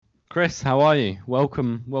Chris, how are you?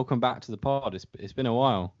 Welcome back to the pod. It's been a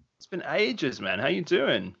while. It's been ages, man. How you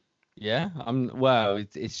doing? Yeah, I'm well.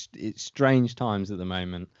 It's strange times at the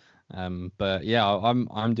moment, but yeah,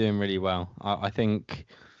 I'm doing really well. I think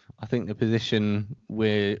the position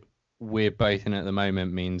we're both in at the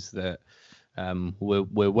moment means that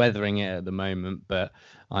we're weathering it at the moment, but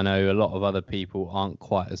I know a lot of other people aren't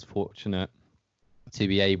quite as fortunate to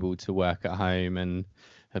be able to work at home and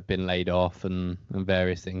have been laid off and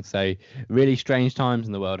various things. So really strange times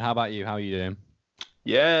in the world. How about you? How are you doing?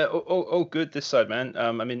 Yeah, all good this side, man.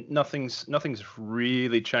 I mean, nothing's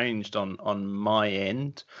really changed on my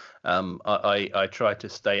end. I try to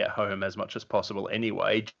stay at home as much as possible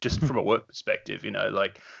anyway, just from a work perspective,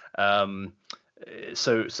 um, there's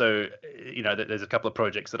a couple of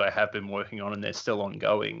projects that I have been working on and they're still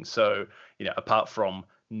ongoing. So, apart from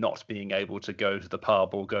not being able to go to the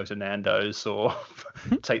pub or go to Nando's or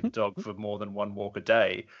take the dog for more than one walk a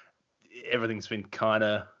day, everything's been kind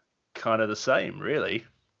of the same, really.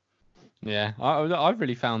 Yeah, I've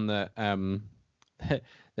really found that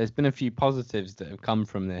there's been a few positives that have come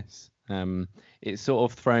from this. It's sort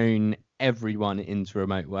of thrown everyone into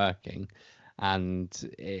remote working, and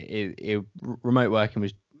remote working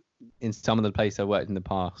was in some of the places I worked in the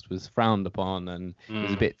past was frowned upon and it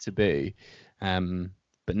was a Mm. bit taboo. Um,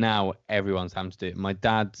 but now everyone's having to do it. My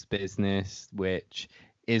dad's business, which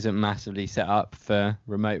isn't massively set up for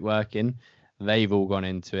remote working, they've all gone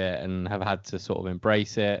into it and have had to sort of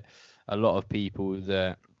embrace it. A lot of people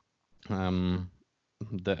um,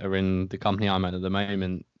 that are in the company I'm at the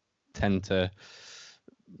moment tend to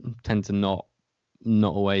tend to not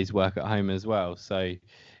always work at home as well. So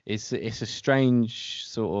it's a strange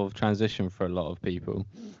sort of transition for a lot of people.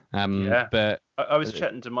 Yeah. But I was uh,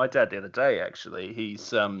 chatting to my dad the other day, actually.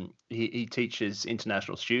 He teaches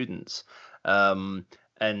international students. Um,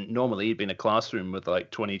 and normally he'd be in a classroom with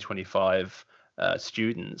like 20, 25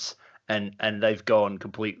 students, and they've gone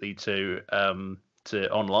completely to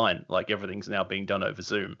online. Like everything's now being done over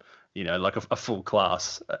Zoom. Like a full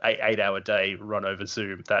class, 8 hour day run over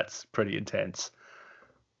Zoom. That's pretty intense.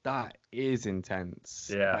 that is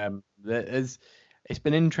intense. Yeah. It's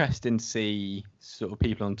been interesting to see sort of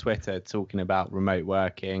people on Twitter talking about remote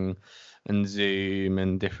working and Zoom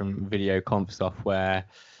and different video conf software,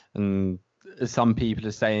 and some people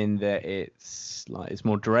are saying that it's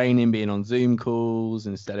more draining being on Zoom calls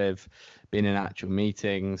instead of being in actual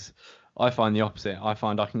meetings. I find the opposite. I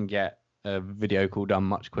find I can get a video call done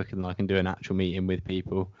much quicker than I can do an actual meeting with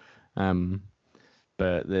people. Um,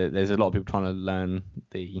 but there's a lot of people trying to learn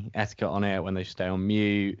the etiquette on it when they stay on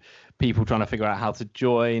mute. People trying to figure out how to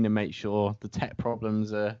join and make sure the tech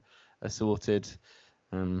problems are sorted.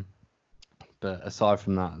 Um, but aside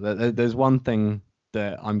from that, there's one thing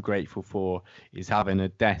that I'm grateful for is having a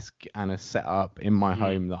desk and a setup in my Mm.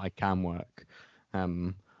 home that I can work.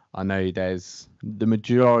 Um, I know there's the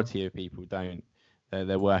majority of people don't.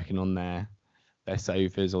 They're working on their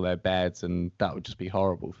sofas or their beds, and that would just be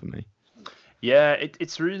horrible for me. Yeah,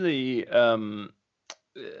 it's really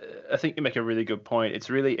I think you make a really good point. It's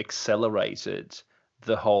really accelerated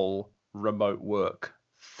the whole remote work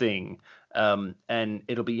thing. And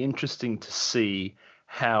it'll be interesting to see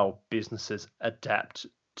how businesses adapt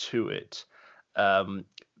to it. Um,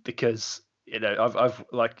 because I've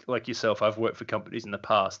like yourself, I've worked for companies in the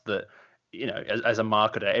past that, as a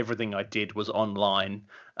marketer, everything I did was online.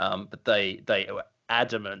 But they were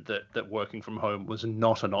adamant that working from home was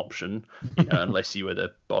not an option, unless you were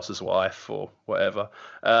the boss's wife or whatever.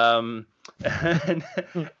 And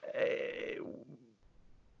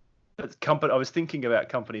I was thinking about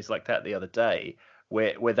companies like that the other day,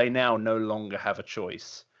 where they now no longer have a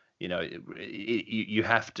choice. You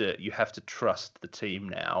have to trust the team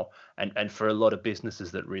now, and for a lot of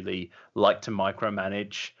businesses that really like to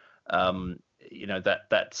micromanage, um,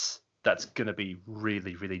 that's going to be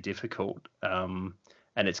really really difficult, and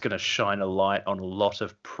it's going to shine a light on a lot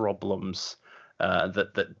of problems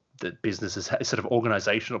that businesses have, sort of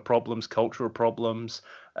organizational problems, cultural problems,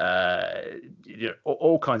 uh,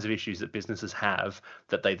 all kinds of issues that businesses have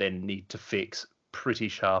that they then need to fix pretty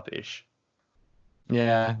sharpish.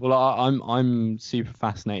 Yeah, well, I'm super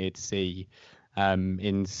fascinated to see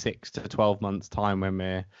in 6 to 12 months' time when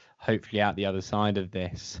we're hopefully out the other side of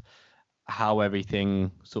this, how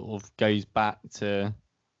everything sort of goes back to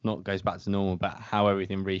not goes back to normal, but how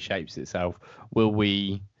everything reshapes itself. Will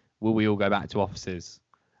we will we all go back to offices?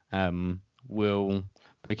 Will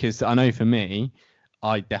Because I know for me,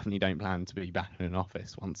 I definitely don't plan to be back in an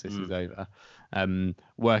office once this is Mm, over.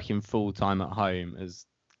 Working full time at home has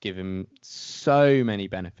given so many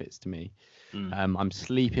benefits to me. mm, I'm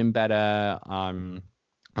sleeping better. I'm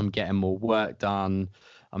getting more work done.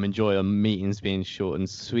 I'm enjoying meetings being short and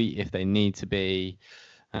sweet if they need to be.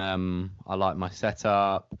 I like my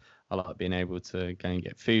setup. I like being able to go and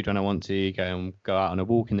get food when I want to, go out on a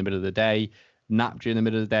walk in the middle of the day, nap during the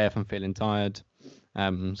middle of the day if I'm feeling tired.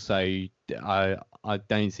 So I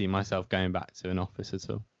don't see myself going back to an office at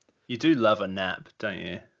all. You do love a nap, don't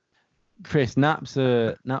you? Chris, naps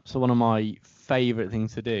are one of my favourite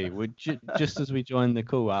things to do. Just as we joined the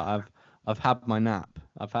call, I've had my nap.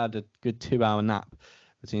 I've had a good 2-hour nap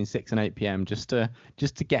between 6 and 8 p.m. just to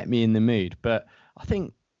get me in the mood. But I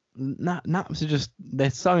think naps are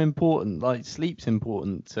they're so important. Like sleep's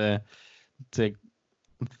important to for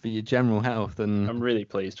your general health. And I'm really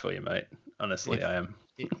pleased for you, mate. Honestly, I am.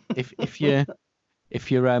 If you're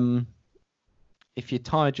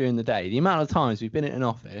tired during the day, the amount of times we've been in an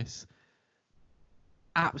office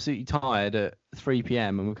absolutely tired at 3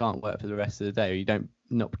 p.m. and we can't work for the rest of the day, or you're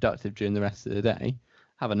not productive during the rest of the day,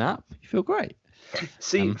 have a nap, you feel great.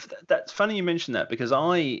 See, that's funny you mention that, because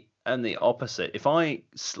I am the opposite. If I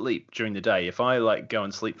sleep during the day, if I like go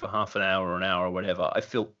and sleep for half an hour or an hour or whatever, I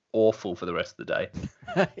feel awful for the rest of the day.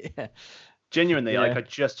 Yeah. Genuinely, like I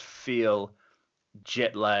just feel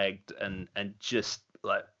jet lagged and just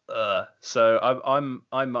like so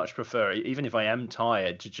I much prefer, even if I am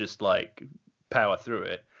tired, to just like power through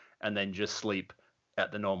it and then just sleep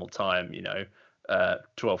at the normal time,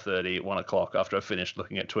 12:30, 1 o'clock after I've finished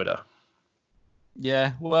looking at Twitter.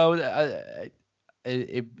 Yeah, well,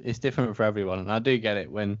 it's different for everyone, and I do get it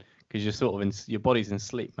because you're sort of your body's in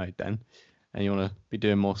sleep mode then, and you want to be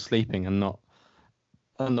doing more sleeping and not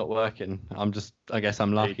working. I guess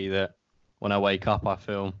I'm lucky that when I wake up, I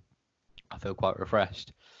feel quite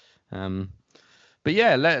refreshed. But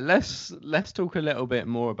yeah, let's talk a little bit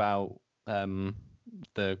more about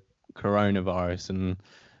the coronavirus and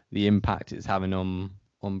the impact it's having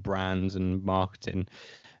on brands and marketing.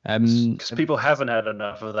 Because people haven't had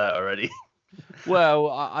enough of that already. Well,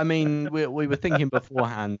 I mean, we were thinking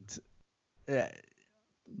beforehand.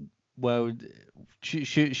 Well,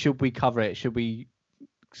 should we cover it? Should we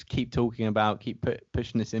keep talking about,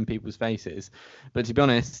 pushing this in people's faces? But to be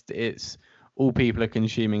honest, it's all people are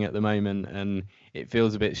consuming at the moment, and it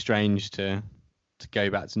feels a bit strange to go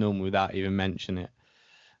back to normal without even mentioning it,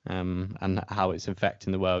 and how it's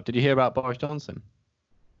affecting the world. Did you hear about Boris Johnson?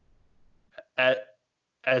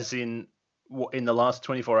 As in the last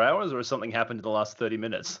 24 hours, or has something happened in the last 30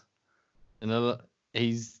 minutes?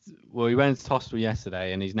 He went to hospital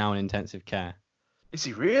yesterday, and he's now in intensive care. Is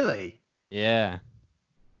he really? Yeah.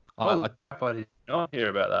 I did not hear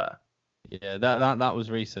about that. Yeah, that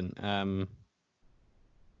was recent. It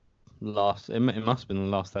must have been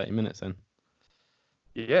the last 30 minutes then.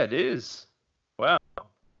 Yeah, it is. Wow.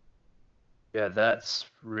 Yeah, that's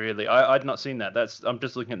really. I'd not seen that. I'm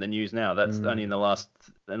just looking at the news now. That's only in the last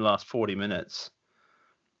 40 minutes.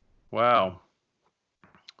 Wow.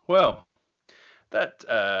 Well, that.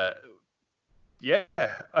 Yeah,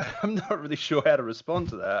 I'm not really sure how to respond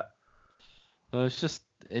to that. Well,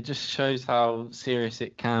 it just shows how serious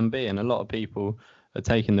it can be, and a lot of people are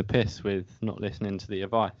taking the piss with not listening to the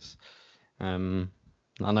advice. I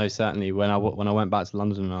know certainly when I went back to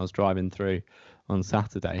London and I was driving through on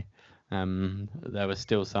Saturday, there were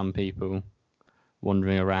still some people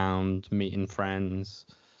wandering around, meeting friends.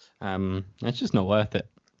 It's just not worth it.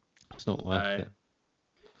 It's not worth it.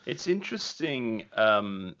 It's interesting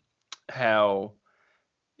how,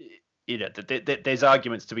 there's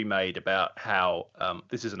arguments to be made about how,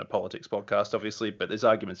 this isn't a politics podcast, obviously, but there's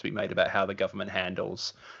arguments to be made about how the government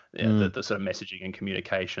handles the sort of messaging and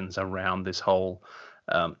communications around this whole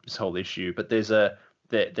issue. But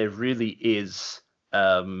there really is,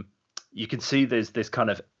 you can see there's kind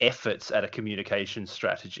of efforts at a communication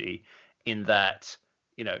strategy, in that,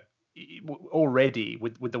 already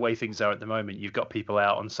with the way things are at the moment, you've got people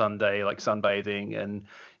out on Sunday like sunbathing and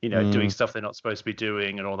doing stuff they're not supposed to be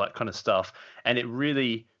doing and all that kind of stuff. And it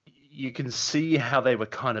really, you can see how they were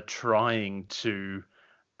kind of trying to,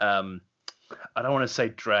 I don't want to say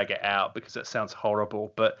drag it out because that sounds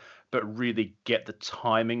horrible, but really get the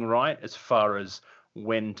timing right as far as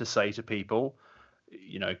when to say to people,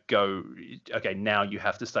 go, okay, now you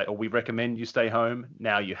have to stay, or we recommend you stay home.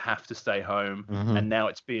 Now you have to stay home. Mm-hmm. And now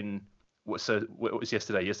it's been, what was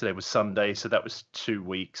yesterday? Yesterday was Sunday, so that was 2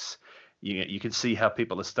 weeks. You can see how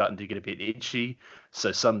people are starting to get a bit itchy.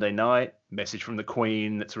 So Sunday night, message from the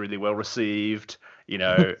Queen that's really well received,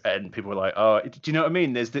 and people were like, oh, do you know what I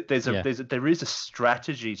mean? There is a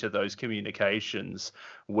strategy to those communications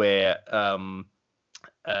where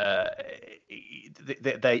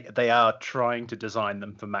they are trying to design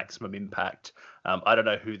them for maximum impact. I don't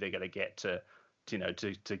know who they're going to get to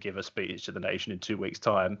give a speech to the nation in 2 weeks'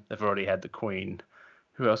 time. They've already had the Queen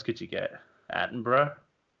Who else could you get? Attenborough.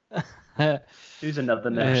 um, Who's another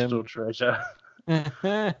national treasure?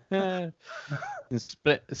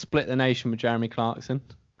 split the nation with Jeremy Clarkson.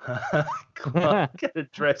 Get a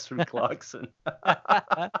dress from Clarkson.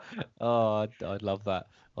 Oh, I'd love that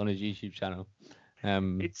on his YouTube channel.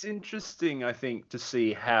 It's interesting, I think, to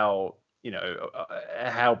see how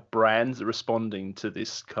how brands are responding to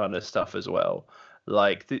this kind of stuff as well.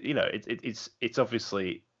 Like it's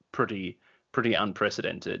obviously pretty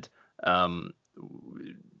unprecedented.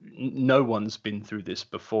 No one's been through this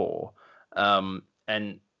before, and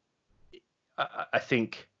I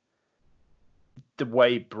think the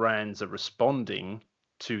way brands are responding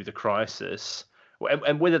to the crisis,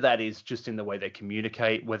 and whether that is just in the way they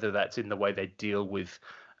communicate, whether that's in the way they deal with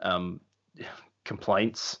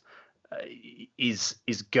complaints, is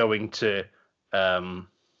going to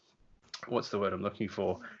what's the word I'm looking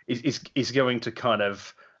for? Is going to kind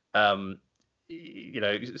of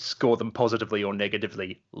score them positively or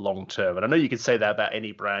negatively long term. And I know you could say that about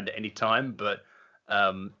any brand at any time, but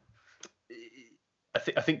I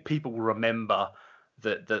think people will remember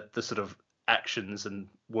the sort of actions and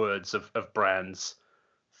words of brands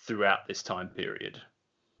throughout this time period.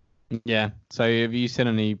 Yeah. So have you seen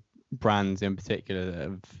any brands in particular that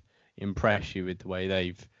have impressed you with the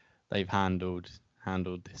way they've handled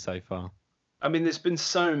this so far? I mean, there's been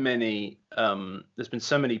so many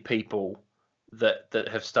people that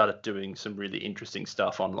have started doing some really interesting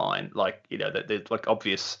stuff online, like that they're like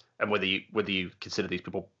obvious, and whether you consider these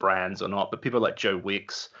people brands or not, but people like Joe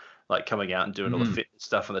Wicks, like coming out and doing all the fitness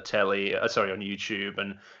stuff on the telly, on YouTube,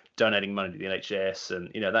 and donating money to the NHS, and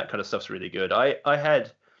that kind of stuff's really good. I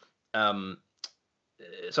had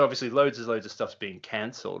so obviously loads of stuff's being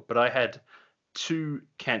cancelled, but I had 2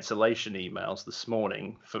 cancellation emails this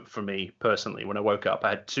morning for me personally. When I woke up,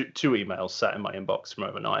 I had two emails sat in my inbox from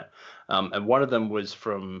overnight, and one of them was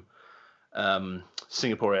from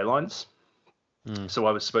Singapore Airlines. So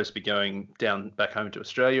I was supposed to be going down back home to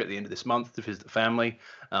Australia at the end of this month to visit the family.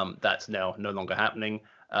 That's now no longer happening.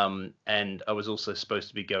 And I was also supposed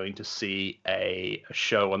to be going to see a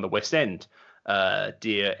show on the West End,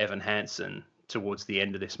 Dear Evan Hansen, towards the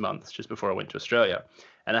end of this month, just before I went to Australia.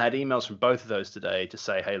 And I had emails from both of those today to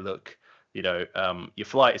say, hey, look, your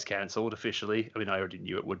flight is cancelled officially. I mean, I already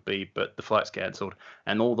knew it would be, but the flight's cancelled.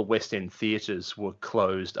 And all the West End theatres were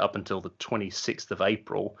closed up until the 26th of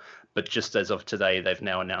April. But just as of today, they've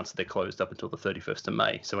now announced they're closed up until the 31st of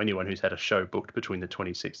May. So anyone who's had a show booked between the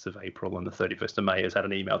 26th of April and the 31st of May has had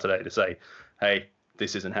an email today to say, hey,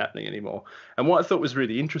 this isn't happening anymore. And what I thought was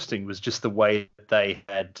really interesting was just the way that they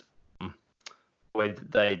had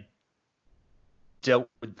dealt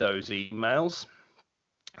with those emails.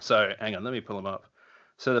 So hang on, let me pull them up.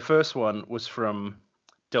 So the first one was from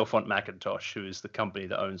Delfont Macintosh, who is the company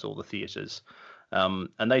that owns all the theatres. And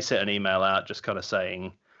they sent an email out just kind of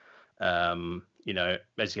saying, as you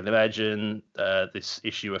can imagine, this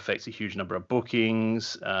issue affects a huge number of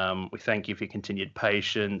bookings. We thank you for your continued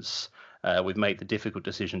patience. We've made the difficult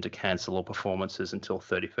decision to cancel all performances until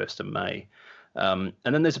 31st of May. And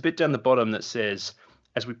then there's a bit down the bottom that says,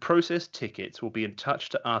 as we process tickets, we'll be in touch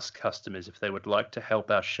to ask customers if they would like to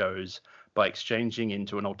help our shows by exchanging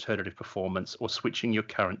into an alternative performance or switching your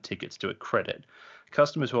current tickets to a credit.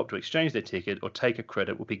 Customers who opt to exchange their ticket or take a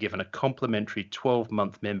credit will be given a complimentary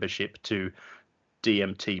 12-month membership to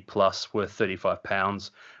DMT Plus worth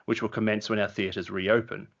 £35, which will commence when our theatres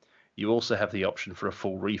reopen. You also have the option for a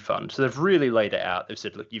full refund. So they've really laid it out. They've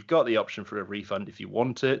said, look, you've got the option for a refund if you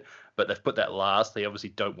want it, but they've put that last. They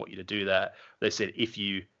obviously don't want you to do that. They said if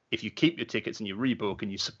you keep your tickets and you rebook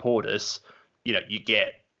and you support us, you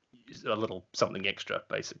get a little something extra,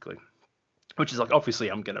 basically. Which is like, obviously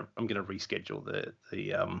I'm gonna reschedule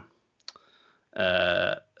the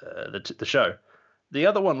show. The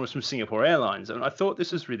other one was from Singapore Airlines, and I thought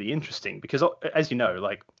this was really interesting because, as you know,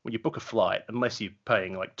 like when you book a flight, unless you're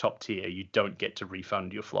paying like top tier, you don't get to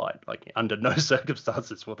refund your flight. Like under no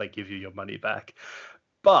circumstances will they give you your money back.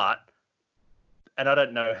 But, and I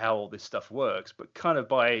don't know how all this stuff works, but kind of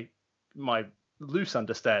by my loose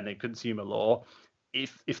understanding, consumer law,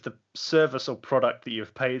 if the service or product that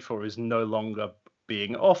you've paid for is no longer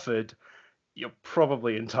being offered, you're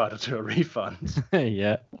probably entitled to a refund.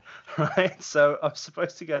 Yeah. Right. So I'm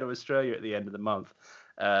supposed to go to Australia at the end of the month.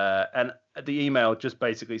 And the email just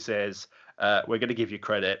basically says, we're going to give you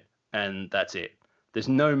credit and that's it. There's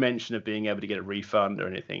no mention of being able to get a refund or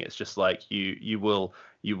anything. It's just like we will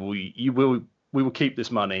keep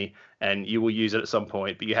this money and you will use it at some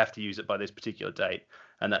point, but you have to use it by this particular date.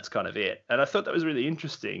 And that's kind of it. And I thought that was really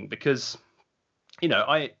interesting because,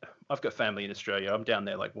 I've got family in Australia. I'm down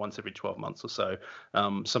there like once every 12 months or so,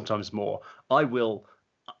 sometimes more. I will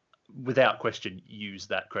without question use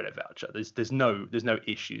that credit voucher. There's no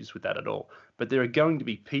issues with that at all. But there are going to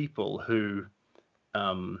be people who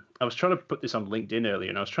I was trying to put this on LinkedIn earlier,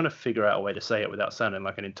 and I was trying to figure out a way to say it without sounding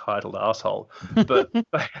like an entitled asshole. But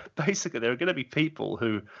basically, there are going to be people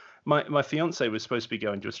who, my fiance was supposed to be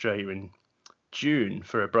going to Australia in June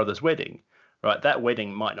for her brother's wedding, right? That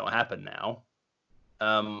wedding might not happen now,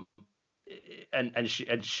 and she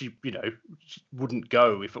she wouldn't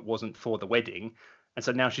go if it wasn't for the wedding, and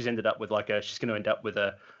so now she's ended up with she's going to end up with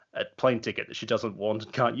a plane ticket that she doesn't want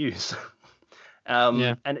and can't use.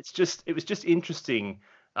 And it was just interesting.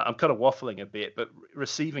 I'm kind of waffling a bit, but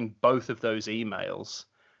receiving both of those emails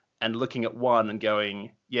and looking at one and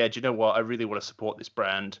going, yeah, do you know what? I really want to support this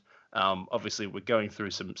brand. Obviously, we're going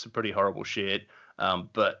through some pretty horrible shit,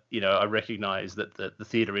 but I recognize that the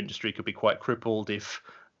theater industry could be quite crippled if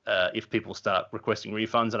people start requesting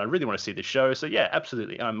refunds, and I really want to see the show. So yeah,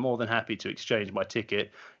 absolutely, I'm more than happy to exchange my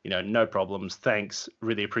ticket. No problems. Thanks.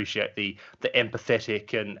 Really appreciate the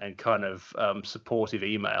empathetic and kind of supportive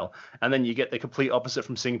email. And then you get the complete opposite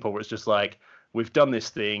from Singapore, where it's just like, we've done this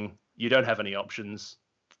thing. You don't have any options.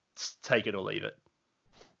 Take it or leave it.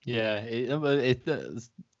 Yeah,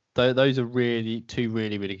 those are really two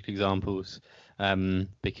really good examples,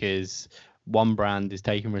 because one brand is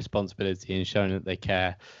taking responsibility and showing that they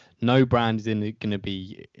care. No brand is going to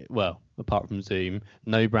be, well, apart from Zoom,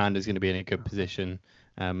 no brand is going to be in a good position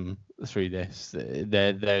through this.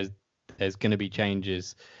 There's going to be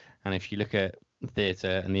changes, and if you look at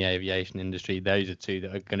theatre and the aviation industry, those are two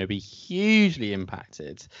that are going to be hugely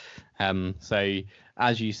impacted. So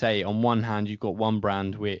as you say, on one hand, you've got one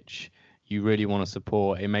brand which you really want to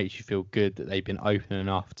support. It makes you feel good that they've been open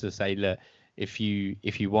enough to say, look, if you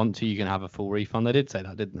want to, you can have a full refund. They did say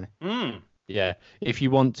that, didn't they? Yeah. If you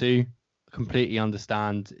want to, completely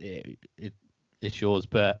understand. It's yours,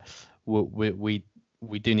 but we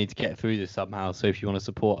do need to get through this somehow. So if you want to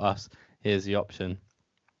support us, here's the option.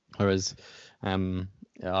 Whereas, the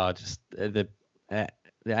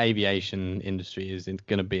aviation industry is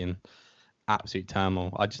going to be in absolute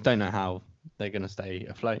turmoil. I just don't know how they're going to stay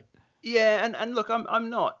afloat. Yeah, and look, I'm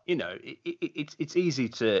not, it's easy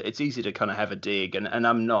to kind of have a dig, and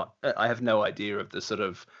I have no idea of the sort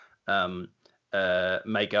of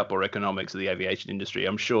makeup or economics of the aviation industry.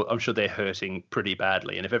 I'm sure they're hurting pretty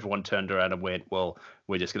badly, and if everyone turned around and went, well,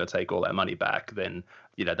 we're just going to take all that money back, then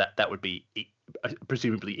that would be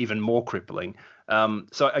presumably even more crippling.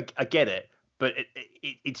 So I get it, but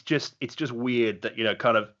it's just weird that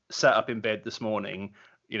kind of sat up in bed this morning,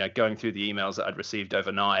 going through the emails that I'd received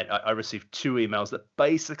overnight. I received 2 emails that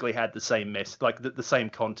basically had the same like the same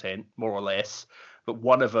content, more or less. But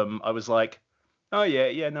one of them, I was like, oh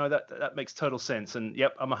yeah, no, that makes total sense. And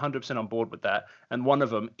yep, I'm 100% on board with that. And one of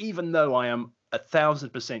them, even though I am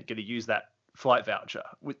 1,000% going to use that flight voucher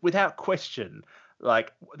without question,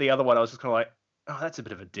 like the other one, I was just kind of like, oh, that's a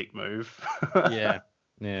bit of a dick move. Yeah.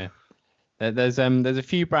 There's a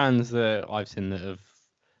few brands that I've seen that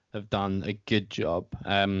have done a good job.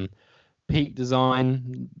 Peak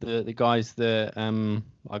Design, the guys that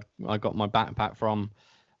I got my backpack from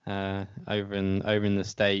over in the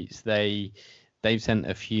States, they've sent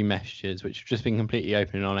a few messages which have just been completely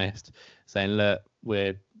open and honest, saying, look,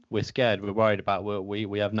 we're scared, we're worried about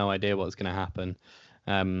we have no idea what's going to happen.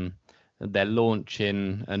 They're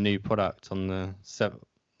launching a new product on the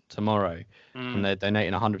tomorrow, and they're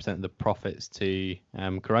donating 100% of the profits to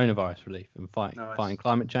coronavirus relief and fighting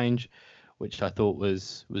climate change, which I thought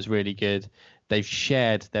was really good. They've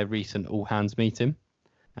shared their recent all hands meeting,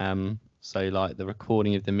 so like the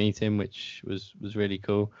recording of the meeting, which was really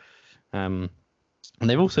cool. And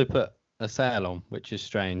they've also put a sale on, which is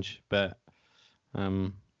strange, but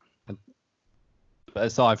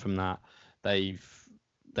aside from that, they've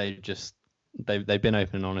been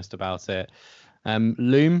open and honest about it.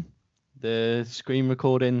 Loom, the screen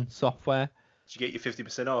recording software. Did you get your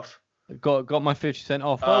 50% off? Got my 50%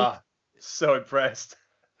 off. So impressed.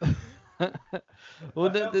 Well, I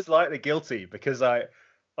felt slightly guilty because I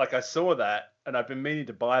saw that and I've been meaning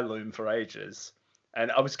to buy Loom for ages,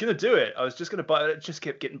 and I was gonna do it. I was just gonna buy it. It just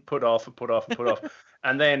kept getting put off.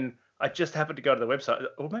 And then I just happened to go to the website,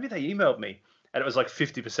 or maybe they emailed me, and it was like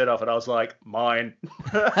 50% off, and I was like, mine.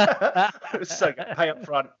 So pay up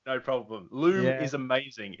front, no problem. Loom is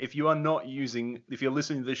amazing. If you're listening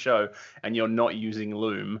to the show and you're not using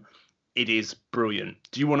Loom, it is brilliant.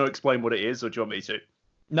 Do you want to explain what it is, or do you want me to?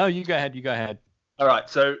 No, you go ahead. All right.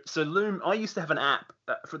 So Loom, I used to have an app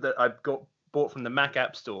that I bought from the Mac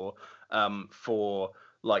App Store for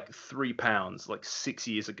like £3, like 6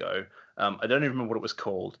 years ago. I don't even remember what it was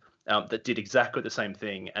called. that did exactly the same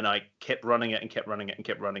thing, and I kept running it and kept running it and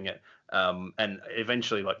kept running it, and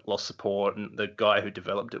eventually like lost support, and the guy who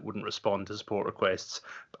developed it wouldn't respond to support requests.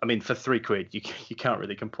 I mean, for £3, you can't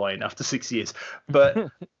really complain after 6 years.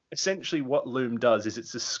 But essentially, what Loom does is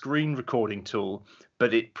it's a screen recording tool,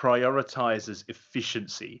 but it prioritizes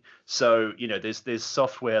efficiency. So there's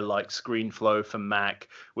software like ScreenFlow for Mac,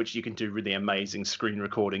 which you can do really amazing screen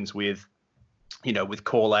recordings with. With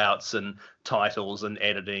call outs and titles and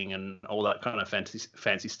editing and all that kind of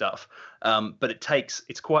fancy stuff. But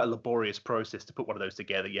it's quite a laborious process to put one of those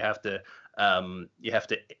together. You have to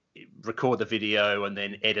record the video and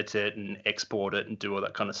then edit it and export it and do all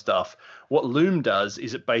that kind of stuff. What Loom does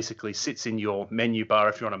is it basically sits in your menu bar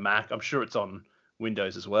if you're on a Mac. I'm sure it's on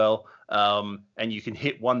Windows as well. And you can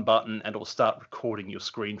hit one button and it'll start recording your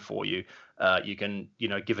screen for you. You can,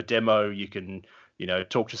 give a demo. You can,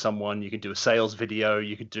 talk to someone. You can do a sales video.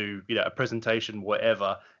 You could do, a presentation,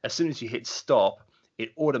 whatever. As soon as you hit stop,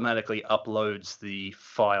 it automatically uploads the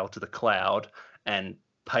file to the cloud and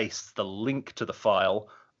pastes the link to the file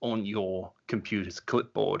on your computer's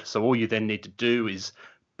clipboard. So all you then need to do is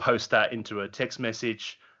post that into a text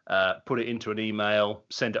message, put it into an email,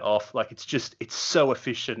 send it off. Like it's so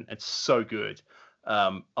efficient. It's so good.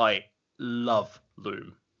 I love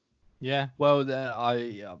Loom. Yeah, well,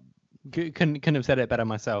 I couldn't have said it better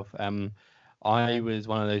myself. I was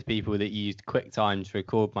one of those people that used QuickTime to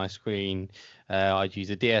record my screen. I'd use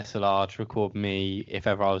a DSLR to record me if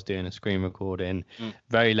ever I was doing a screen recording.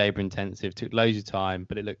 Very labor intensive, took loads of time,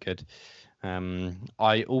 but it looked good.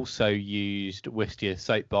 I also used Wistia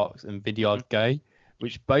Soapbox and Vidyard Go,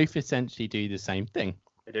 which both essentially do the same thing.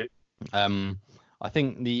 They do. I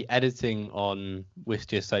think the editing on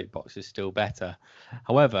Wistia Soapbox is still better.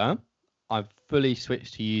 However, I've fully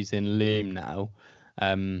switched to using Loom now,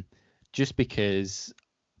 just because,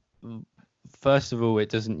 first of all, it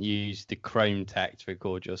doesn't use the Chrome tech to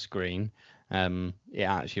record your screen. It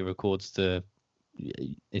actually records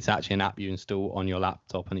it's actually an app you install on your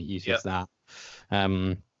laptop, and it uses that.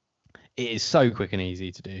 It is so quick and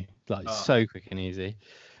easy to do, so quick and easy.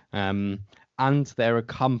 And they're a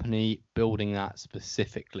company building that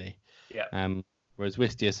specifically. Whereas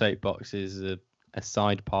Wistia Soapbox is a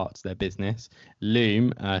side part to their business.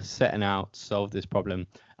 Loom are setting out to solve this problem,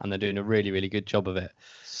 and they're doing a really, really good job of it.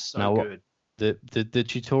 So good. The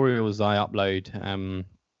tutorials I upload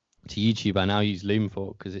to YouTube, I now use Loom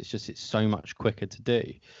for, because it's so much quicker to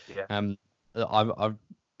do. I've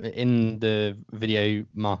in the video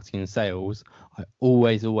marketing and sales, I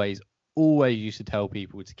always used to tell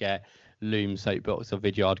people to get Loom, Soapbox, or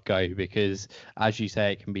Vidyard Go, because, as you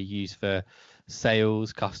say, it can be used for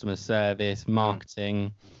sales, customer service,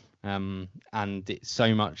 marketing, and it's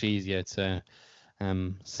so much easier to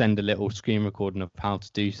send a little screen recording of how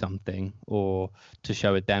to do something, or to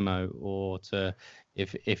show a demo, or to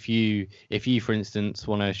if you for instance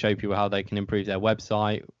want to show people how they can improve their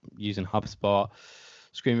website using HubSpot,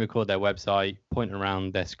 screen record their website, point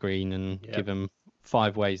around their screen, and give them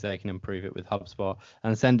 5 ways they can improve it with HubSpot,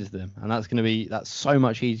 and send it to them. And that's so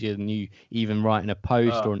much easier than you even writing a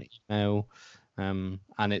post or an email, and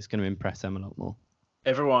it's going to impress them a lot more.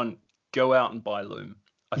 Everyone, go out and buy Loom.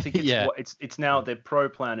 I think it's now their pro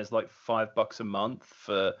plan is like $5 a month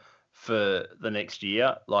for the next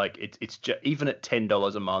year. Like it's just, even at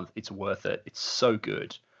 $10 a month, it's worth it. It's so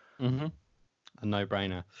good. A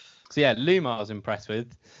no-brainer. So yeah, Loom I was impressed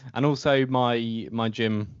with, and also my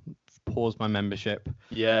gym paused my membership.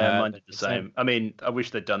 Mine did the same. I mean, I wish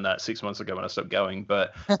they'd done that 6 months ago when I stopped going,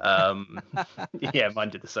 but mine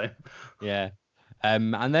did the same.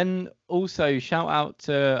 And then also shout out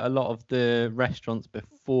to a lot of the restaurants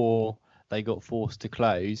before they got forced to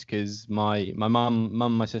close, because my mum,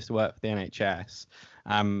 my sister worked for the NHS,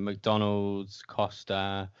 McDonald's,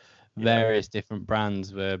 Costa, various different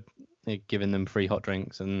brands were giving them free hot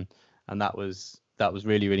drinks, and that was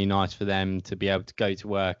really, really nice for them to be able to go to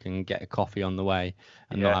work and get a coffee on the way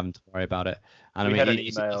and not having to worry about it. And we had an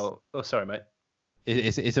email. Sorry, mate.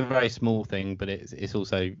 It's a very small thing, but it's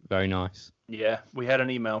also very nice. Yeah, we had an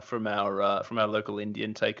email from our local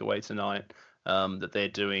Indian takeaway tonight, that they're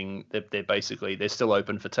doing. They're basically still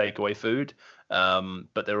open for takeaway food,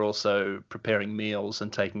 but they're also preparing meals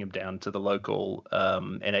and taking them down to the local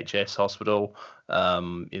NHS hospital.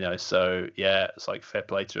 So yeah, it's like fair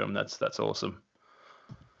play to them. That's awesome.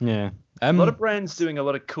 Yeah, a lot of brands doing a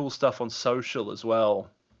lot of cool stuff on social as well.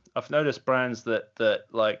 I've noticed brands that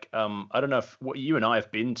like I don't know if you and I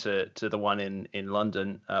have been to the one in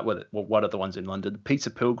London. One of the ones in London, Pizza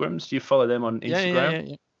Pilgrims. Do you follow them on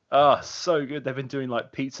Instagram? Oh, so good. They've been doing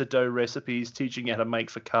like pizza dough recipes, teaching you how to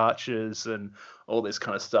make focaccias and all this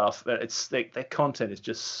kind of stuff. Their content is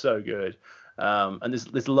just so good. And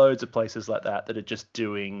there's loads of places like that are just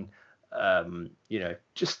doing,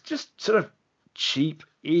 just sort of cheap,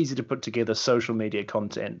 easy to put together social media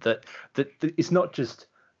content that is not just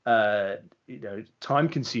time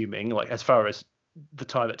consuming, like as far as the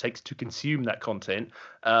time it takes to consume that content,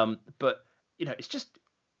 but it's just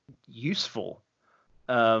useful.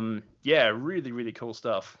 Yeah, really, really cool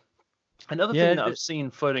stuff. Another thing that I've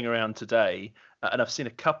seen floating around today, and I've seen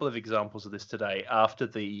a couple of examples of this today after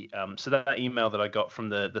so that email that I got from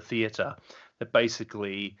the theatre, that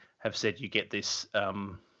basically have said you get this,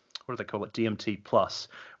 what do they call it, DMT Plus,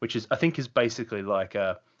 which I think is basically like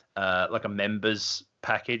a members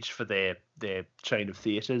package for their chain of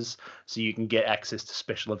theatres, so you can get access to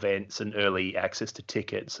special events and early access to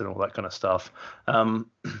tickets and all that kind of stuff.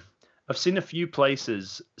 I've seen a few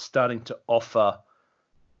places starting to offer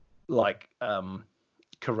like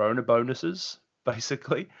Corona bonuses,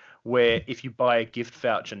 basically, where if you buy a gift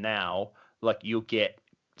voucher now, like you'll get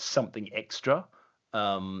something extra.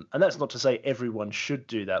 And that's not to say everyone should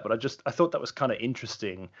do that, but I thought that was kind of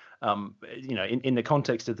interesting. In the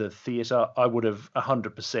context of the theatre, I would have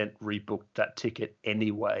 100% rebooked that ticket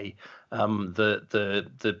anyway.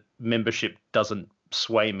 The membership doesn't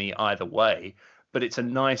sway me either way, but it's a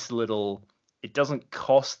nice little. It doesn't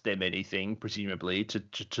cost them anything, presumably,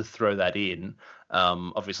 to throw that in.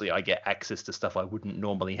 Obviously, I get access to stuff I wouldn't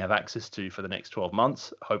normally have access to for the next 12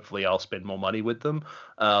 months. Hopefully, I'll spend more money with them.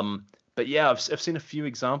 But yeah, I've seen a few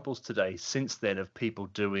examples today since then of people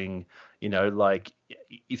doing, like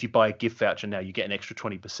if you buy a gift voucher now, you get an extra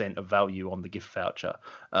 20% of value on the gift voucher.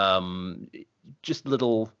 Just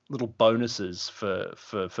little bonuses for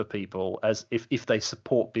people as if they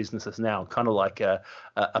support businesses now, kind of like a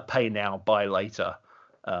pay now, buy later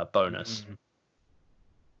bonus.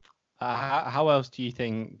 How else do you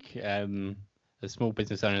think, as small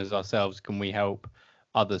business owners ourselves, can we help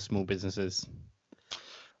other small businesses?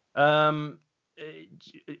 Do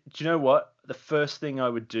you know what? The first thing I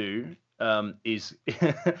would do is,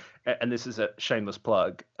 and this is a shameless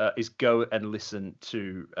plug, is go and listen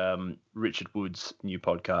to Richard Wood's new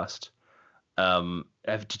podcast.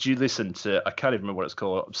 Did you listen to? I can't even remember what it's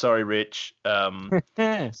called. I'm sorry, Rich.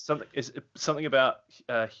 Something about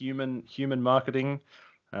human marketing.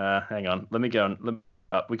 Hang on, let me go and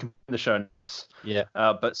we can put in the show notes. Yeah.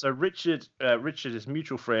 But so Richard is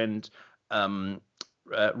mutual friend.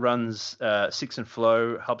 Runs Six and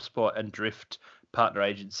Flow, HubSpot, and Drift partner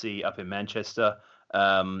agency up in Manchester.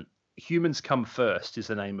 Humans Come First is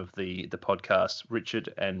the name of the podcast.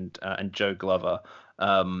 Richard and Joe Glover,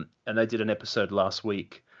 and they did an episode last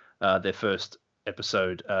week. Their first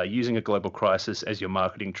episode, using a global crisis as your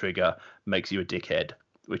marketing trigger makes you a dickhead,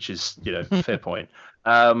 which is fair point.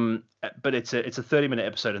 But it's a 30-minute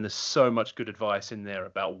episode, and there's so much good advice in there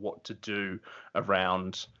about what to do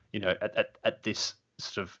around at this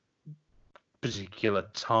sort of particular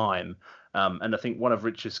time. And I think one of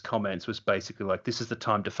Rich's comments was basically like, this is the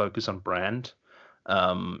time to focus on brand.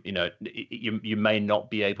 You may not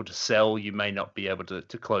be able to sell, you may not be able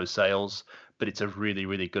to close sales, but it's a really,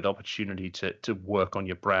 really good opportunity to work on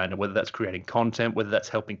your brand, and whether that's creating content, whether that's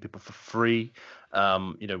helping people for free,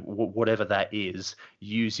 whatever that is,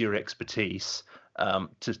 use your expertise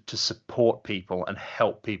to support people and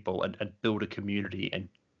help people and build a community, and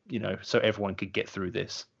so everyone could get through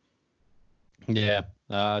this. Yeah.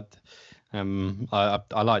 I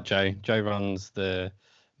like Joe. Joe runs the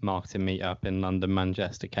marketing meetup in London,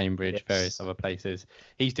 Manchester, Cambridge, yes, various other places.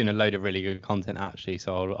 He's doing a load of really good content actually,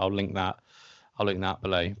 so I'll link that. I'll link that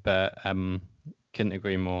below. But couldn't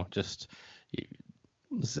agree more. Just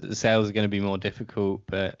sales are going to be more difficult,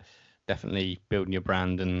 but definitely building your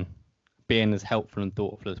brand and being as helpful and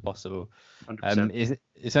thoughtful as possible.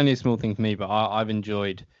 It's only a small thing for me, but I've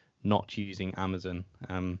enjoyed not using Amazon.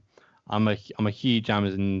 I'm a huge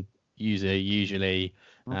Amazon user usually.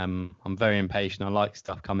 I'm very impatient. I like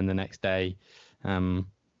stuff coming the next day.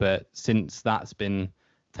 But since that's been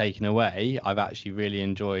taken away, I've actually really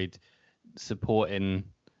enjoyed supporting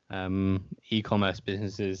e-commerce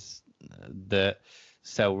businesses that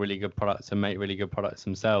sell really good products and make really good products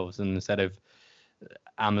themselves. And instead of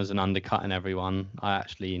Amazon undercutting everyone, I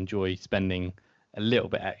actually enjoy spending a little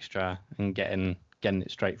bit extra and getting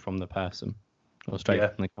it straight from the person or straight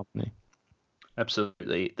from the company.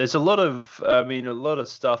 Absolutely. There's a lot of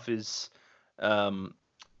stuff is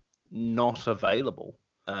not available.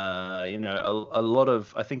 I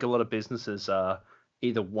think a lot of businesses are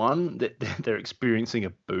either one, that they're experiencing a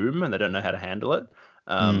boom and they don't know how to handle it,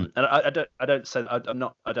 And I don't say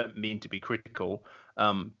I don't mean to be critical,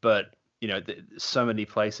 but so many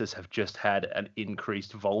places have just had an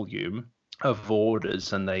increased volume of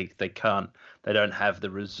orders, and they don't have the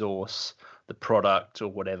resource, the product, or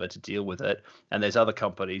whatever to deal with it. And there's other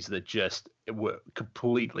companies that just were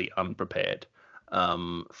completely unprepared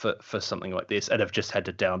for something like this, and have just had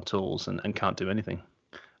to down tools and can't do anything.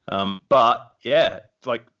 But yeah,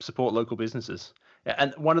 like, support local businesses.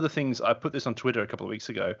 And one of the things, I put this on Twitter a couple of weeks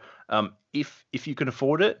ago, if you can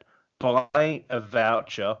afford it, buy a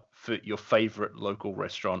voucher for your favorite local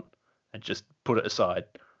restaurant and just put it aside.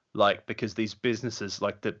 Like, because these businesses,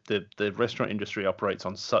 like the restaurant industry, operates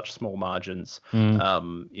on such small margins,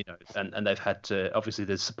 and they've had to, obviously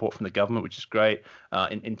there's support from the government, which is great,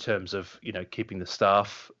 in terms of keeping the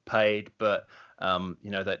staff paid, but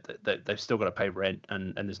they've still got to pay rent,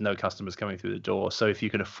 and there's no customers coming through the door. So if you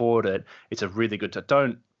can afford it, it's a really good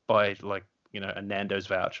don't buy, like, a Nando's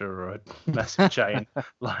voucher or a massive chain.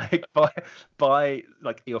 Like, buy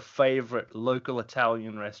like your favorite local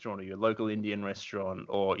Italian restaurant or your local Indian restaurant,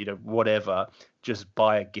 or whatever. Just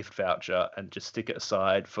buy a gift voucher and just stick it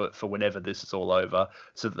aside for whenever this is all over,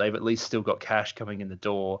 so that they've at least still got cash coming in the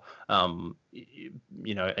door. And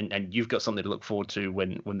you've got something to look forward to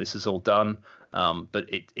when this is all done. But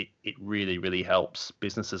it really, really helps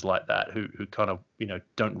businesses like that who kind of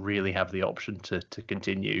don't really have the option to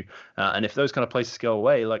continue. And if those kind of places go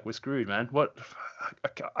away, like, we're screwed, man.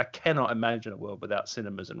 I cannot imagine a world without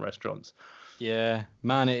cinemas and restaurants. Yeah,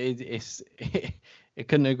 man, it's it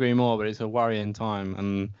couldn't agree more. But it's a worrying time,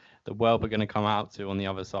 and the world we're going to come out to on the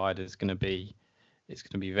other side is going to be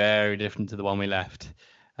very different to the one we left.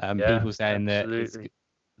 People saying that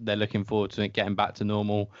they're looking forward to it getting back to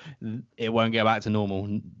normal. It won't get back to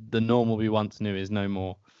normal. The normal we once knew is no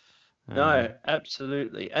more. No,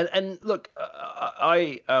 absolutely. And look,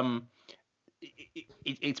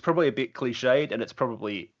 it's probably a bit cliched, and it's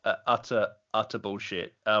probably utter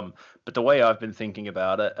bullshit. But the way I've been thinking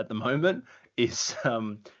about it at the moment is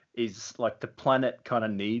like, the planet kind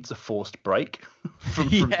of needs a forced break from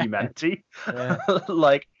humanity. Yeah.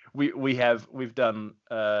 Like, we've done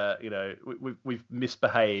we've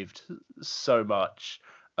misbehaved so much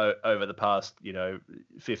over the past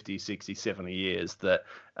 50, 60, 70 years, that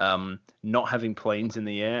not having planes in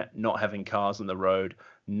the air, not having cars on the road,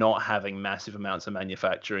 not having massive amounts of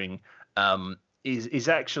manufacturing is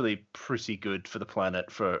actually pretty good for the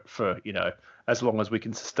planet for as long as we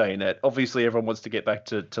can sustain it. Obviously everyone wants to get back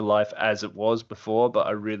to life as it was before, but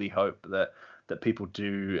I really hope that people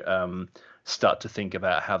do start to think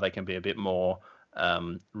about how they can be a bit more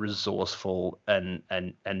resourceful and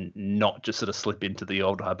not just sort of slip into the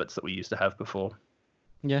old habits that we used to have before.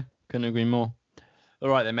 Yeah, couldn't agree more. All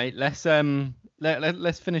right then, mate.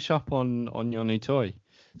 Let's finish up on your new toy.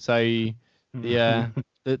 So the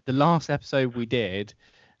last episode we did,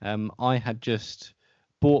 I had just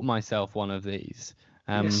bought myself one of these.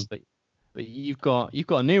 Yes. But you've got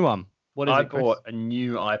a new one. What is it, Chris? I bought a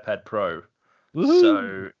new iPad Pro.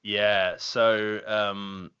 Woo-hoo!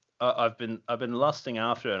 So I've been lusting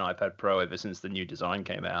after an iPad Pro ever since the new design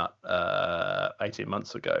came out 18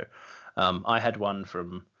 months ago. I had one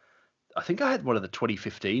I think I had one of the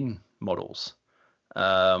 2015 models.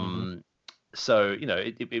 So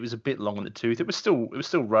it was a bit long in the tooth. It was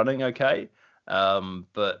still running okay.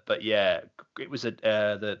 But yeah, it was the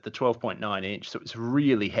 12.9 inch, so it's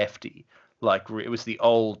really hefty. Like, it was the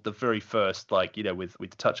very first, like, with the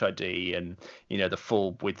Touch ID and the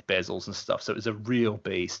full width bezels and stuff. So it was a real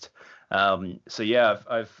beast. So yeah,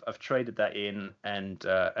 I've traded that in and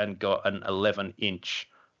got an 11-inch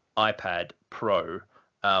iPad Pro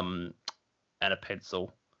and a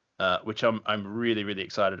pencil, which I'm really, really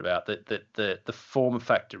excited about. The form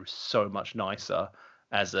factor is so much nicer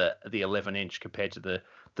as the 11-inch compared to the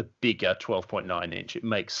bigger 12.9 inch. It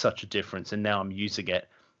makes such a difference, and now I'm using it.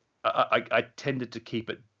 I tended to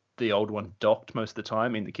keep the old one docked most of the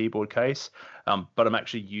time in the keyboard case, but I'm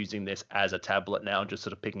actually using this as a tablet now, just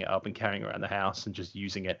sort of picking it up and carrying it around the house and just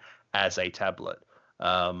using it as a tablet.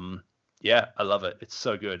 Yeah, I love it. It's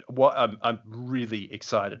so good. I'm really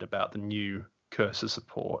excited about the new cursor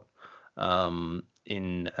support in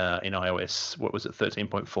iOS. What was it,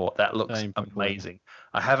 13.4? That looks amazing.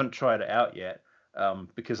 I haven't tried it out yet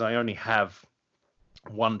because I only have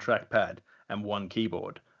one trackpad and one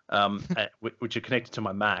keyboard, which are connected to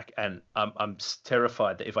my Mac, and I'm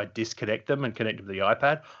terrified that if I disconnect them and connect them to the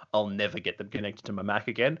iPad, I'll never get them connected to my Mac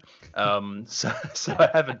again. So I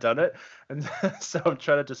haven't done it, and so I'm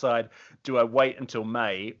trying to decide: do I wait until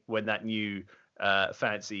May when that new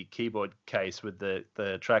fancy keyboard case with the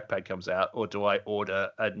trackpad comes out, or do I order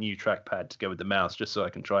a new trackpad to go with the mouse just so I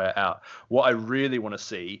can try it out? What I really want to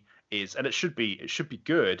see is, and it should be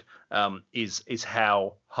good, is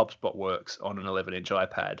how HubSpot works on an 11-inch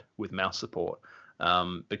iPad with mouse support.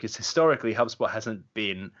 Because historically HubSpot hasn't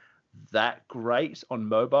been that great on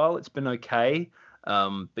mobile. It's been okay,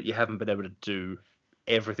 but you haven't been able to do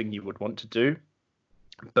everything you would want to do.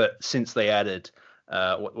 But since they added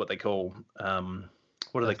what they call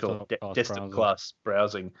what do they call desktop class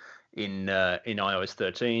browsing in iOS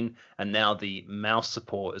 13, and now the mouse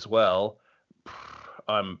support as well,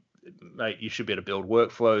 mate, you should be able to build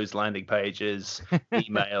workflows, landing pages,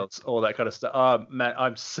 emails, all that kind of stuff. Oh man,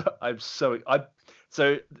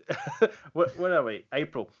 so when are we?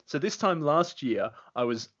 April. So this time last year, I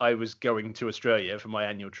was going to Australia for my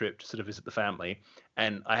annual trip to sort of visit the family,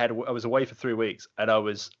 and I was away for 3 weeks, and I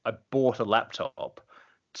bought a laptop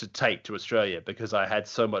to take to Australia because I had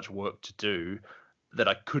so much work to do that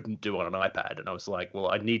I couldn't do on an iPad, and I was like, well,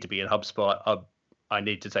 I need to be in HubSpot. I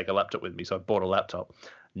need to take a laptop with me, so I bought a laptop.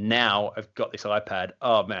 Now I've got this iPad.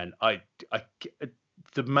 Oh man,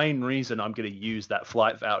 the main reason I'm going to use that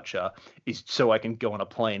flight voucher is so I can go on a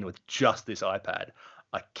plane with just this iPad.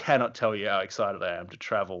 I cannot tell you how excited I am to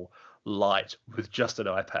travel light with just an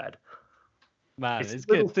iPad. Man, it's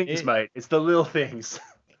little good. Things, mate. It's the little things.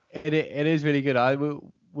 It is really good.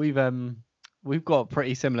 We've got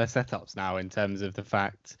pretty similar setups now in terms of the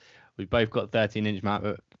fact we've both got 13-inch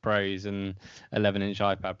MacBook Pros and 11-inch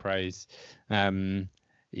iPad Pros.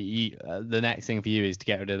 The next thing for you is to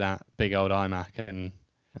get rid of that big old iMac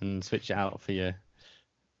and switch it out for your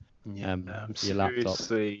your laptop.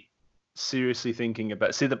 Seriously thinking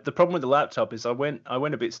about. See, the problem with the laptop is I went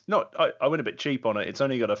a bit cheap on it. It's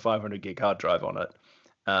only got a 500 gig hard drive on it,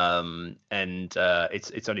 and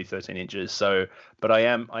it's only 13 inches. So, but I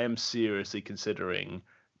am seriously considering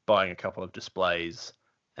buying a couple of displays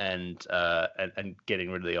and getting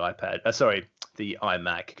rid of the iPad. The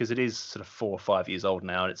iMac, because it is sort of 4 or 5 years old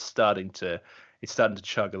now, and it's starting to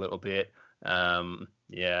chug a little bit.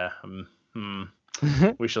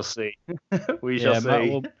 We shall see. We shall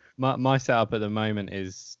see. My setup at the moment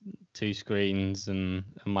is 2 screens and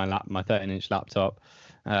my 13-inch laptop.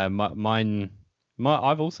 I've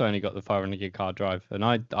also only got the 500 gig hard drive, and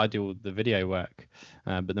I do all the video work,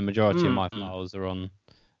 but the majority of my files are on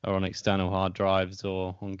external hard drives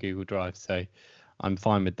or on Google Drive, so I'm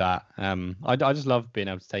fine with that. I just love being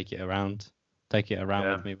able to take it around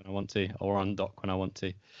with me when I want to, or on dock when I want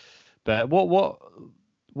to. But what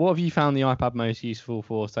have you found the iPad most useful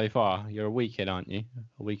for so far? You're a week in, aren't you?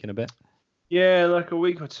 A week and a bit? Yeah, like a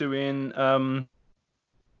week or two in.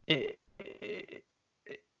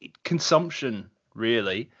 Consumption,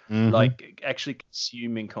 really. Like actually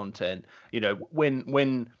consuming content.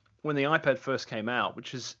 When the iPad first came out,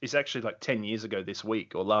 which is actually like 10 years ago this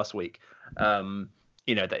week or last week,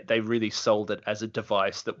 they really sold it as a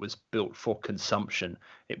device that was built for consumption.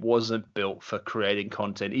 It wasn't built for creating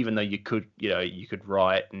content, even though you could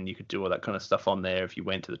write and you could do all that kind of stuff on there if you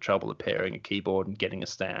went to the trouble of pairing a keyboard and getting a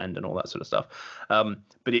stand and all that sort of stuff.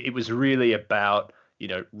 But it was really about,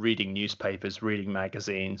 reading newspapers, reading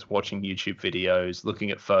magazines, watching YouTube videos, looking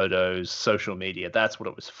at photos, social media. That's what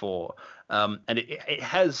it was for. And it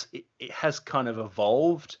has kind of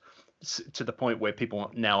evolved to the point where people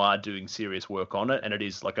now are doing serious work on it, and it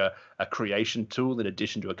is like a creation tool in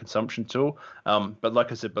addition to a consumption tool. But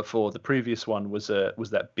like I said before, the previous one was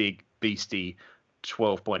that big beastie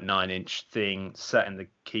 12.9-inch thing sat in the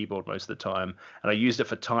keyboard most of the time, and I used it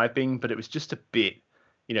for typing, but it was just a bit,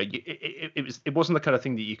 it wasn't the kind of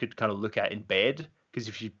thing that you could kind of look at in bed, because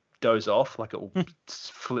if you doze off, like, it will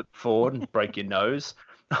flip forward and break your nose.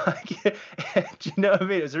 Do you know what I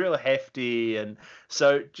mean? It was real hefty, and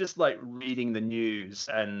so just like reading the news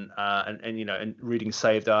and reading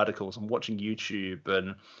saved articles and watching YouTube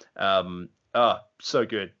and so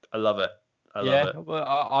good. I love it. I love it.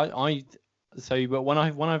 Well, but when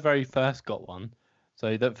I very first got one,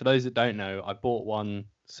 so that for those that don't know, I bought one,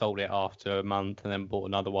 sold it after a month, and then bought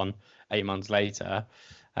another one 8 months later.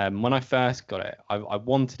 When I first got it, I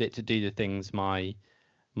wanted it to do the things my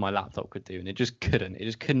laptop could do, and it just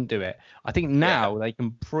couldn't do it. I think now they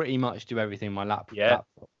can pretty much do everything my laptop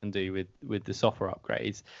can do with the software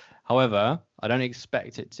upgrades. However, I don't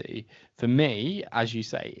expect it to. For me, as you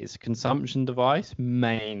say, it's a consumption device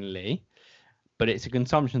mainly, but it's a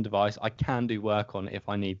consumption device I can do work on if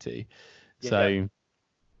I need to. So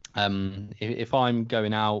if I'm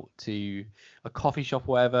going out to a coffee shop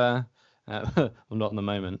or whatever, I'm not in the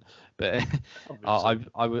moment, but I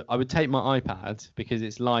would take my iPad because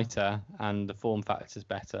it's lighter and the form factor is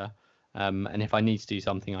better, And if I need to do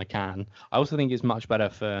something, I can. I also think it's much better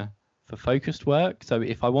for focused work. So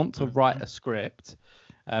if I want to write a script,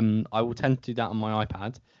 I will tend to do that on my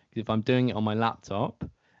iPad. Because if I'm doing it on my laptop,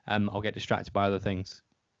 I'll get distracted by other things.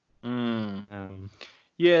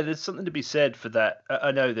 Yeah, there's something to be said for that.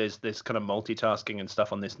 I know there's kind of multitasking and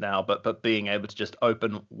stuff on this now, but being able to just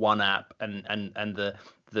open one app and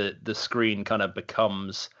the screen kind of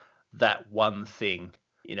becomes that one thing.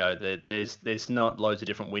 You know, there's not loads of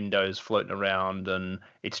different windows floating around, and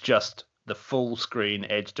it's just the full screen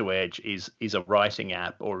edge to edge is a writing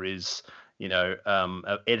app, or is an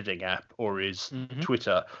editing app, or is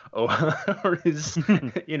Twitter, or is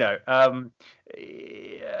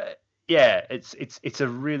yeah, it's a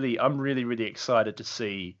really, I'm really excited to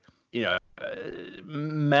see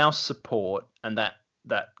mouse support and that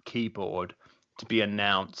keyboard to be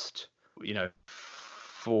announced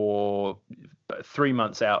for 3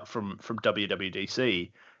 months out from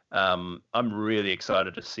WWDC. I'm really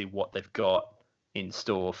excited to see what they've got in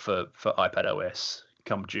store for iPad OS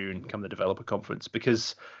come June, come the developer conference,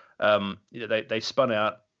 because they spun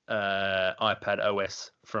out iPad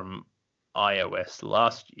OS from iOS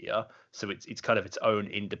last year, so it's kind of its own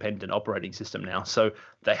independent operating system now. So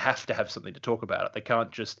they have to have something to talk about it. They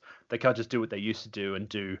can't just do what they used to do and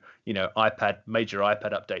do major iPad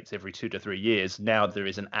updates every 2 to 3 years. Now there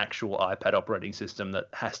is an actual iPad operating system that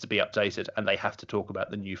has to be updated, and they have to talk about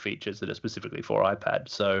the new features that are specifically for iPad.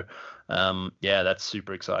 So yeah, that's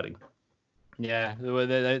super exciting. Yeah,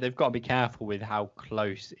 they've got to be careful with how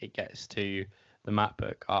close it gets to the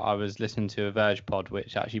MacBook. I was listening to a Verge pod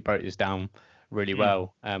which actually broke this down really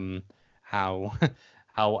well. How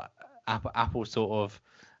Apple sort of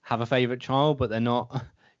have a favorite child, but they're not.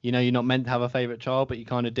 You're not meant to have a favorite child, but you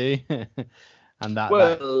kind of do. And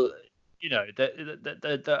the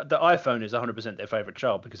iPhone is 100% their favorite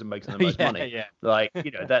child because it makes them the most money. Yeah. Like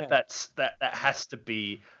that has to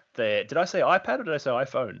be their. Did I say iPad or did I say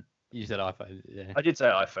iPhone? You said iPhone, yeah. I did say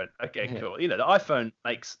iPhone. Okay, cool. The iPhone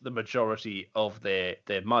makes the majority of their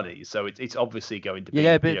money, so it's obviously going to be.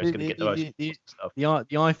 Yeah, but it's going to get the most stuff. The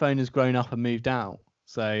iPhone has grown up and moved out,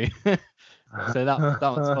 so that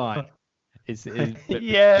one's fine.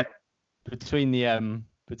 Yeah. Between the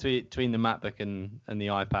MacBook and the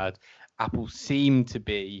iPad, Apple seem to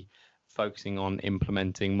be focusing on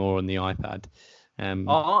implementing more on the iPad.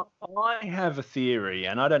 I have a theory,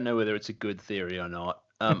 and I don't know whether it's a good theory or not.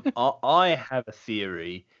 I have a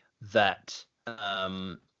theory that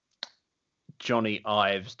Jony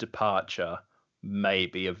Ive's departure may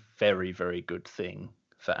be a very, very good thing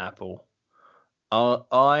for Apple.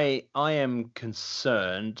 I am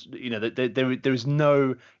concerned, that there is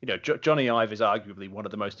no, Jony Ive is arguably one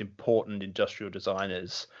of the most important industrial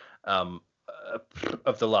designers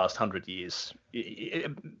of the last 100 years.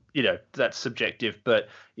 That's subjective, but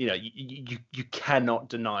you cannot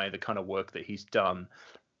deny the kind of work that he's done.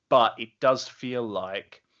 But it does feel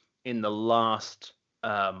like in the last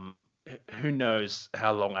who knows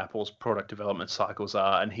how long Apple's product development cycles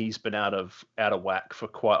are, and he's been out of whack for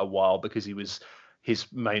quite a while because his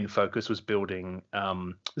main focus was building.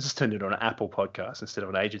 This has turned into an Apple podcast instead of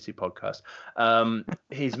an agency podcast.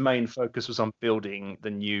 His main focus was on building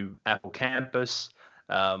the new Apple campus,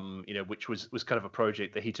 which was kind of a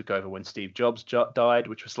project that he took over when Steve Jobs died,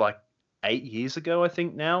 which was like 8 years ago, I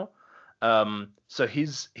think now. So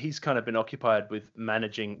he's kind of been occupied with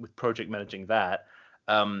project managing that.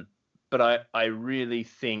 But I really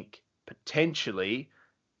think potentially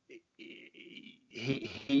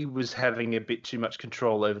he was having a bit too much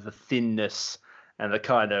control over the thinness and the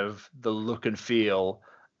kind of the look and feel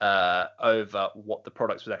over what the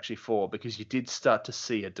products was actually for, because you did start to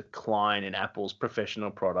see a decline in Apple's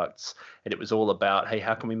professional products, and it was all about, hey,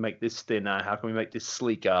 how can we make this thinner? How can we make this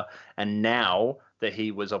sleeker? And now that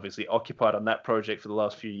he was obviously occupied on that project for the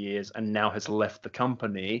last few years and now has left the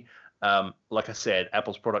company, like I said,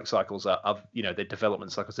 Apple's product cycles their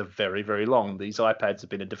development cycles are very, very long. These iPads have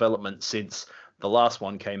been in development since the last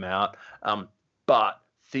one came out, but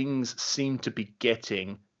things seem to be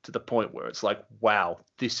getting to the point where it's like, wow,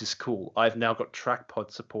 this is cool. I've now got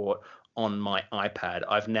trackpad support on my iPad.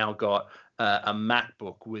 I've now got a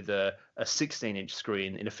MacBook with a 16-inch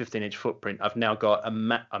screen in a 15-inch footprint. I've now got a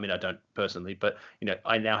Mac. I mean, I don't personally, but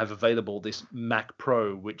I now have available this Mac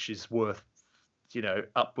Pro, which is worth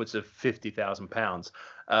upwards of £50,000.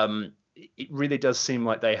 It really does seem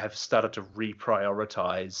like they have started to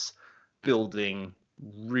reprioritize building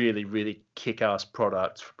really, really kick-ass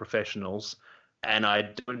products for professionals, and I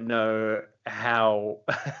don't know how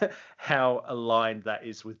aligned that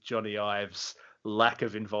is with Jony Ive's lack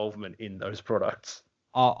of involvement in those products.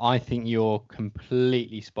 I think you're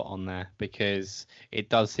completely spot on there, because it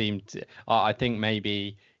does seem to. I think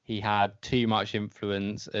maybe he had too much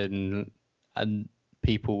influence, and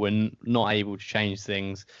people were not able to change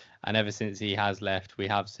things. And ever since he has left, we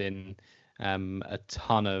have seen a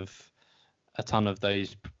ton of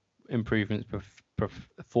those improvements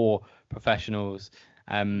for professionals.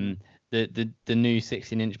 The new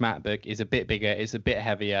 16-inch MacBook is a bit bigger, it's a bit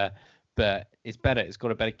heavier, but it's better. It's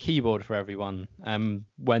got a better keyboard for everyone.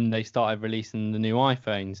 When they started releasing the new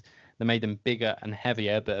iPhones, they made them bigger and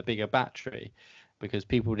heavier, but a bigger battery, because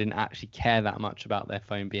people didn't actually care that much about their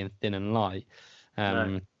phone being thin and light.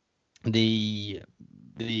 No. The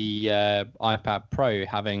iPad Pro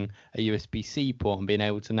having a USB-C port and being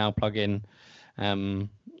able to now plug in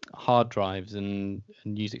hard drives and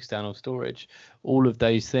use external storage, all of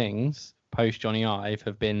those things post Johnny Ive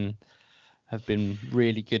have been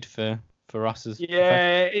really good for us as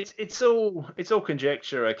it's all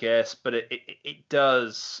conjecture, I guess, but it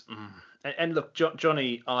does. And look,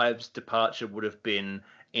 Johnny Ive's departure would have been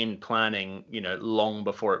in planning, long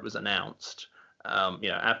before it was announced.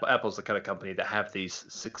 Apple's the kind of company that have these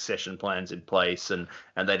succession plans in place, and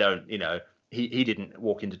they don't, he didn't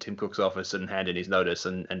walk into Tim Cook's office and hand in his notice,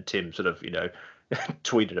 and Tim sort of,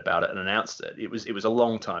 tweeted about it and announced it. It was a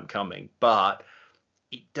long time coming, but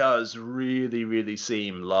it does really, really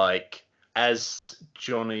seem like, as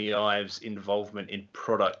Johnny Ive's involvement in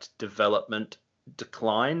product development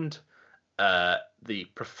declined, the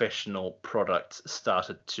professional product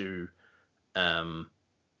started to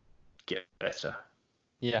get better.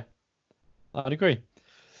 Yeah, I'd agree.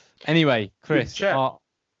 Anyway, Chris, our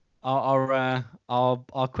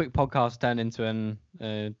quick podcast turned into an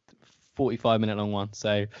 45-minute long one,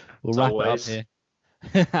 so we'll wrap it up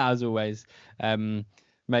here. As always,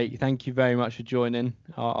 mate, thank you very much for joining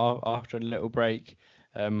after a little break.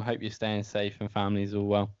 Hope you're staying safe and family's all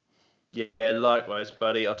well. Yeah, likewise,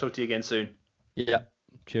 buddy. I'll talk to you again soon. Yeah,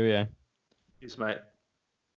 cheerio. Cheers, mate.